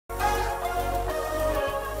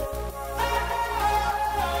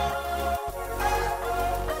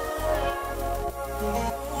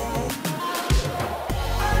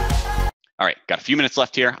a few minutes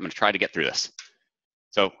left here. I'm going to try to get through this.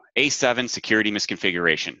 So A7 security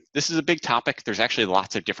misconfiguration. This is a big topic. There's actually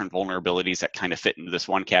lots of different vulnerabilities that kind of fit into this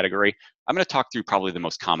one category. I'm going to talk through probably the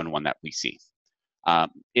most common one that we see.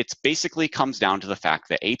 It basically comes down to the fact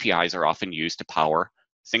that APIs are often used to power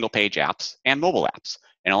single-page apps and mobile apps.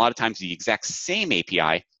 And a lot of times the exact same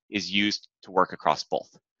API is used to work across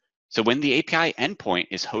both. So when the API endpoint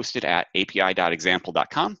is hosted at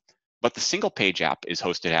api.example.com, but the single-page app is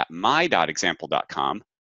hosted at my.example.com,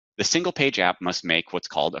 the single-page app must make what's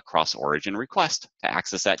called a cross-origin request to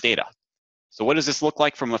access that data. So what does this look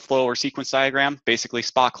like from a flow or sequence diagram? Basically,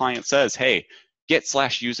 SPA client says, hey,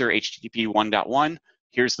 get/user HTTP 1.1,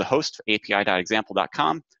 here's the host,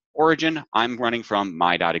 api.example.com. Origin, I'm running from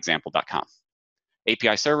my.example.com.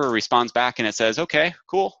 API server responds back and it says, okay,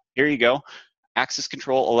 cool, here you go. Access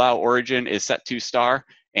control allow origin is set to star,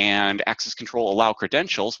 and access control allow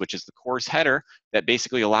credentials, which is the course header that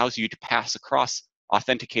basically allows you to pass across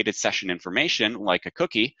authenticated session information like a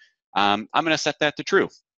cookie. I'm going to set that to true.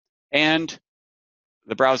 And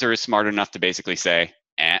the browser is smart enough to basically say,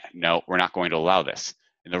 no, we're not going to allow this.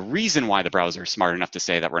 And the reason why the browser is smart enough to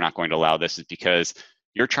say that we're not going to allow this is because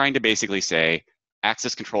you're trying to basically say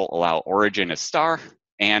access control allow origin as star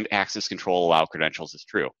and access control allow credentials as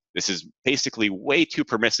true. This is basically way too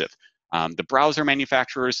permissive. The browser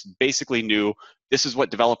manufacturers basically knew this is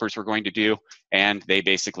what developers were going to do, and they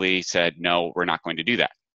basically said, no, we're not going to do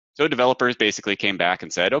that. So developers basically came back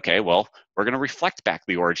and said, okay, well, we're going to reflect back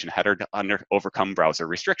the origin header to overcome browser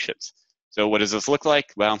restrictions. So what does this look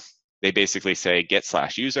like? Well, they basically say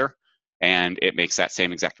get/user, and it makes that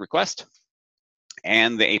same exact request.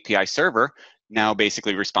 And the API server now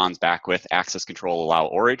basically responds back with access control allow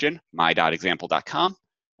origin, my.example.com,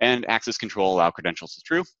 and access control allow credentials is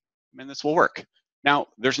true, and this will work. Now,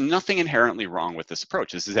 there's nothing inherently wrong with this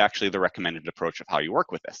approach. This is actually the recommended approach of how you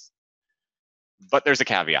work with this. But there's a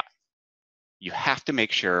caveat. You have to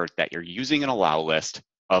make sure that you're using an allow list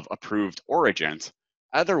of approved origins.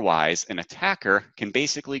 Otherwise, an attacker can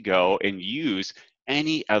basically go and use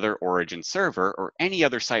any other origin server or any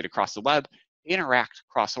other site across the web, interact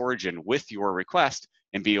cross-origin with your request,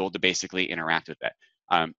 and be able to basically interact with it.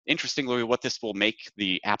 Interestingly, what this will make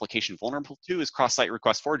the application vulnerable to is cross-site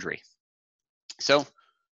request forgery. So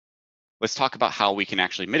let's talk about how we can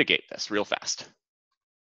actually mitigate this real fast.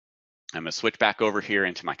 I'm going to switch back over here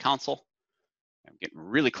into my console. I'm getting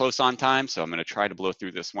really close on time, so I'm going to try to blow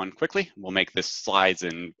through this one quickly. We'll make this slides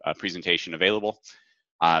and presentation available.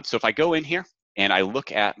 So if I go in here and I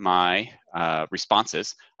look at my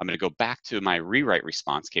responses, I'm going to go back to my rewrite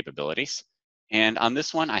response capabilities. And on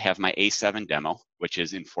this one, I have my A7 demo, which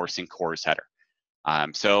is enforcing CORS header.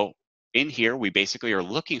 So in here, we basically are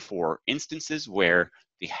looking for instances where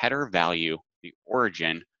the header value, the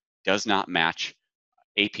origin, does not match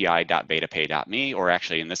api.betapay.me, or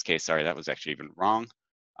actually in this case, sorry, that was actually even wrong.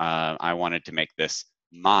 I wanted to make this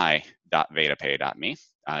my.betapay.me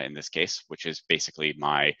in this case, which is basically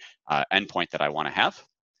my endpoint that I want to have.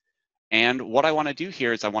 And what I want to do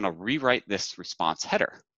here is I want to rewrite this response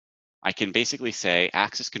header. I can basically say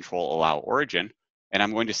access control allow origin, and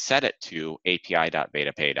I'm going to set it to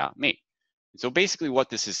api.betapay.me. So basically what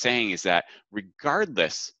this is saying is that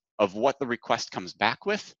regardless of what the request comes back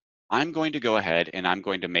with, I'm going to go ahead and I'm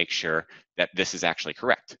going to make sure that this is actually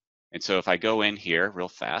correct. And so if I go in here real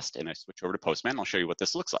fast and I switch over to Postman, I'll show you what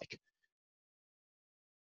this looks like.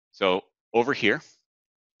 So over here,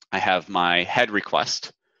 I have my head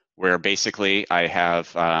request, where basically I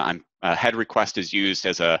have, a head request is used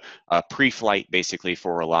as a pre-flight basically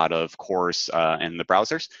for a lot of cores in the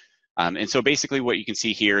browsers. And so basically what you can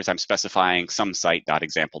see here is I'm specifying some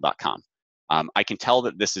site.example.com. I can tell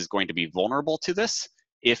that this is going to be vulnerable to this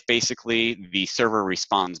if basically the server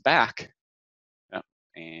responds back.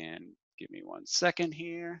 And give me 1 second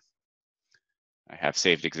here. I have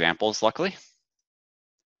saved examples, luckily.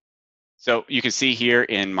 So you can see here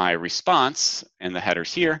in my response and the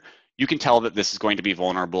headers here, you can tell that this is going to be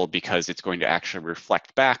vulnerable because it's going to actually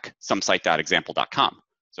reflect back some site.example.com.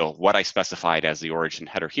 So what I specified as the origin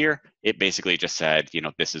header here, it basically just said, you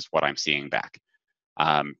know, this is what I'm seeing back.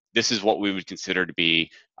 This is what we would consider to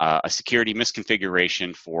be a security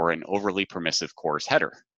misconfiguration for an overly permissive CORS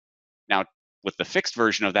header. Now, with the fixed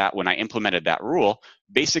version of that, when I implemented that rule,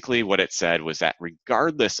 basically what it said was that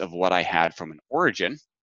regardless of what I had from an origin,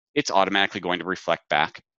 it's automatically going to reflect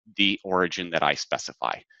back the origin that I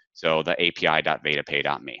specify. So the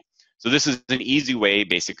api.betapay.me. So this is an easy way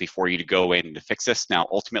basically for you to go in and to fix this. Now,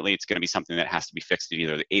 ultimately, it's going to be something that has to be fixed at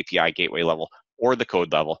either the API gateway level or the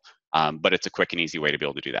code level, but it's a quick and easy way to be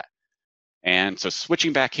able to do that. And so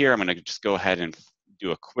switching back here, I'm going to just go ahead and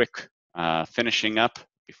do a quick finishing up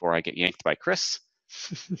before I get yanked by Chris.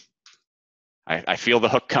 I feel the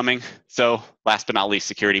hook coming. So last but not least,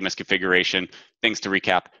 security misconfiguration. Things to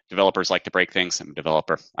recap. Developers like to break things. I'm a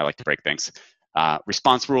developer. I like to break things.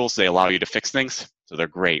 Response rules, they allow you to fix things. So they're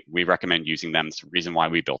great. We recommend using them. It's the reason why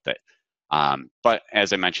we built it. But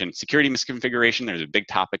as I mentioned, security misconfiguration, there's a big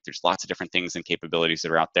topic. There's lots of different things and capabilities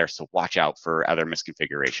that are out there. So watch out for other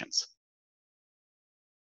misconfigurations.